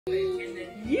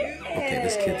Yeah. Okay,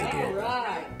 this kid's adorable.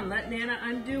 Right. Let Nana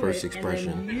undo First it,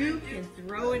 expression. and then you can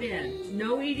throw it in.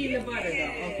 No eating the butter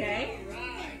though, okay?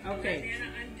 Okay.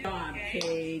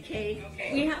 Okay.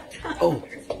 We have time. Oh.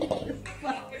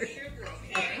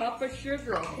 A cup of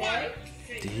sugar, okay?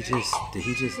 Did he just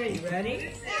Okay, eat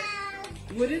ready?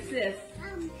 What is this?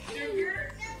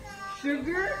 Sugar?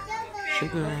 Sugar?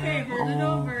 sugar? Okay, hold it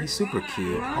Oh, over. he's super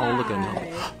cute. Oh, look at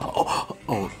him.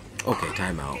 Oh, okay,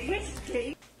 time out.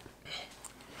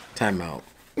 Time out.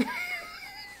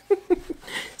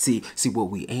 see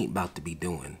what we ain't about to be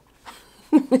doing.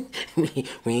 we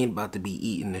ain't about to be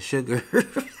eating the sugar.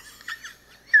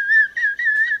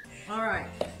 All right.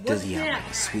 Does he have like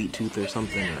a sweet tooth or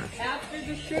something? Or? After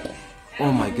the sugar.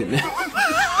 Oh my goodness. It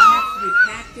has to be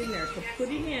packed in there, so put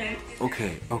it in.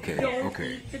 Okay. Don't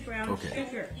eat the brown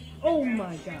sugar. Oh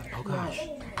my gosh. Oh gosh.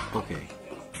 No. Okay.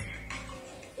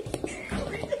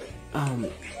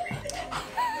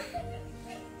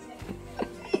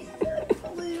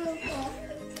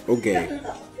 Okay.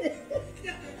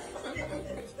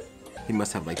 He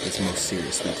must have like this most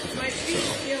serious sweet tooth. My feet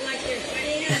feel like there's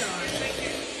sand on.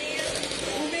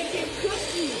 We're making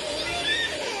cookies.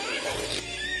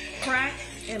 Crack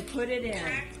and put it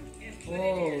in.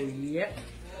 Oh, yep.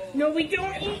 No, we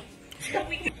don't eat.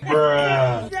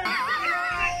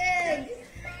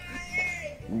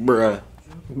 Bruh.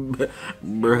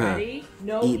 Ready?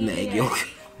 No Eating the egg yolk.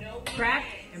 Crack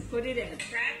and put it in.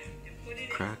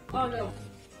 Crack. Oh no.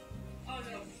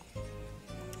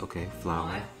 Okay,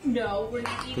 flour. No, we're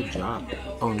not eating. Good job.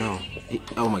 Oh no.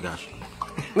 Oh my gosh.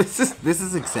 This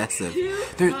is excessive.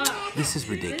 This is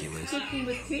ridiculous. This Cooking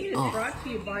with Kate is brought to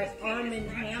you by Arm &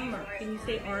 Hammer. Can you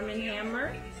say Arm &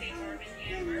 Hammer?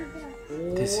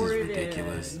 This is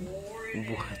ridiculous.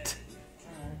 What?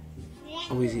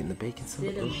 Oh, he's eating the bacon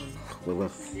cinnamon. Well,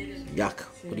 yuck.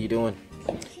 What are you doing?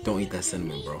 Don't eat that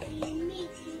cinnamon, bro.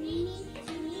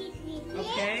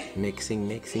 Okay. Mixing.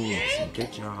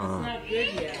 Good job. Not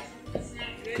good yet.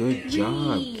 Good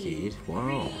job, kid.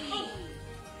 Wow.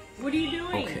 What are you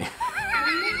doing? Okay.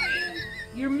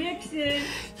 You're mixing.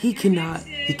 He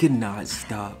cannot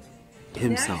stop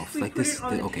himself. Next, Like this.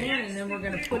 Put it on the Okay. pan and then we're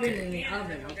gonna put it in the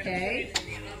oven. Okay.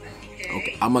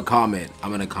 Okay. I'm gonna comment.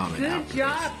 Good after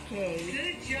job,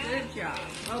 Kate. Good job.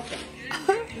 Okay.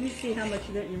 Let me see how much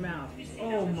you got in your mouth.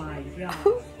 Oh my God.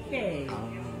 Okay.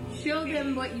 Show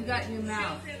them what you got in your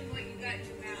mouth.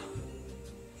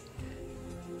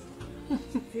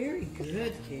 Very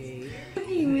good, Kate.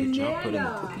 Cooking with Good job putting the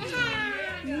Nana. cookies down.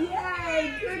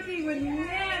 Yay, cooking with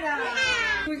Nana.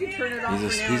 We can turn it off for now.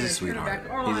 He's a sweetheart.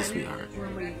 He's a sweetheart.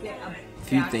 A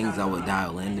few things I would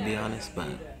dial in, to be honest, but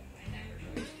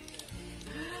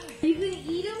you gonna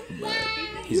eat them?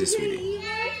 he's a sweetie.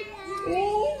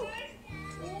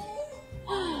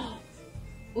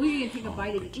 Oh, you're gonna take a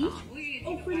bite of each?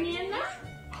 Oh, for Nana?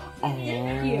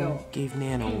 Oh, gave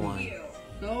Nana one.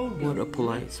 So good. What a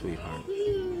polite sweetheart.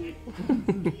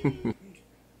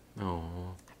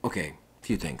 Oh. Okay,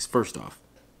 few things. First off,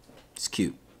 it's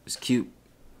cute. It's cute.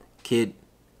 Kid,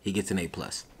 he gets an A+.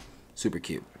 Super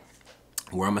cute.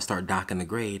 Where I'm gonna start docking the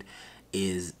grade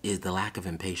is the lack of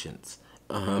impatience.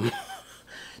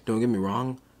 Don't get me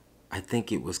wrong. I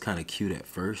think it was kind of cute at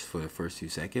first for the first few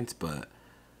seconds, but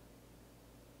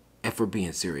if we're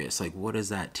being serious, like, what is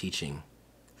that teaching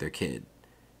their kid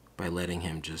by letting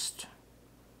him just,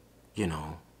 you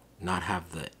know, not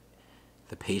have the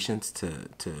patience to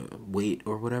wait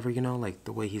or whatever, you know, like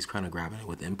the way he's kind of grabbing it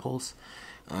with impulse.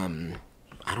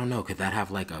 I don't know, could that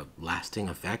have like a lasting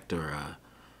effect or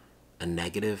a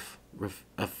negative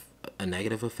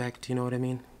effect, you know what I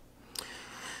mean?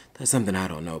 That's something I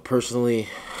don't know. Personally,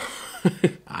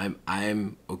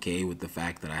 I'm okay with the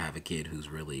fact that I have a kid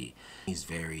he's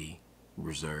very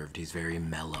reserved, he's very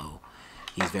mellow,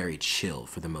 he's very chill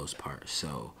for the most part.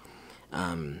 So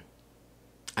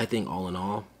I think all in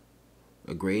all,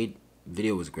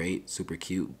 video was great, super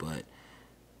cute, but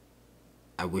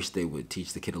I wish they would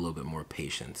teach the kid a little bit more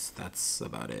patience. That's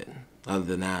about it. Other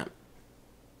than that,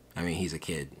 I mean, he's a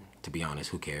kid, to be honest.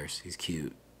 Who cares? He's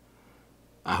cute.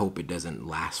 I hope it doesn't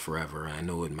last forever. I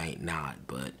know it might not,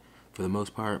 but for the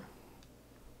most part,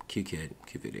 cute kid,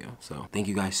 cute video. So thank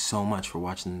you guys so much for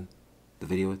watching the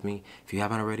video with me. If you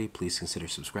haven't already, please consider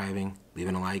subscribing,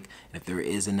 leaving a like, and if there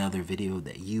is another video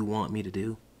that you want me to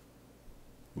do,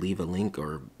 leave a link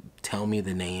or tell me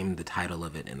the name, the title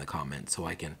of it in the comments so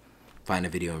I can find a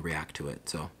video and react to it.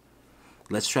 So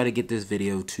let's try to get this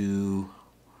video to,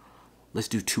 let's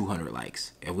do 200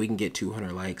 likes. If we can get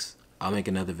 200 likes, I'll make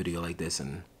another video like this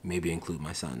and maybe include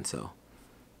my son. So,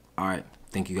 alright,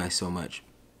 thank you guys so much.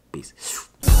 Peace.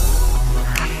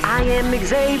 I am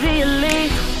Xavier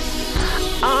Lee.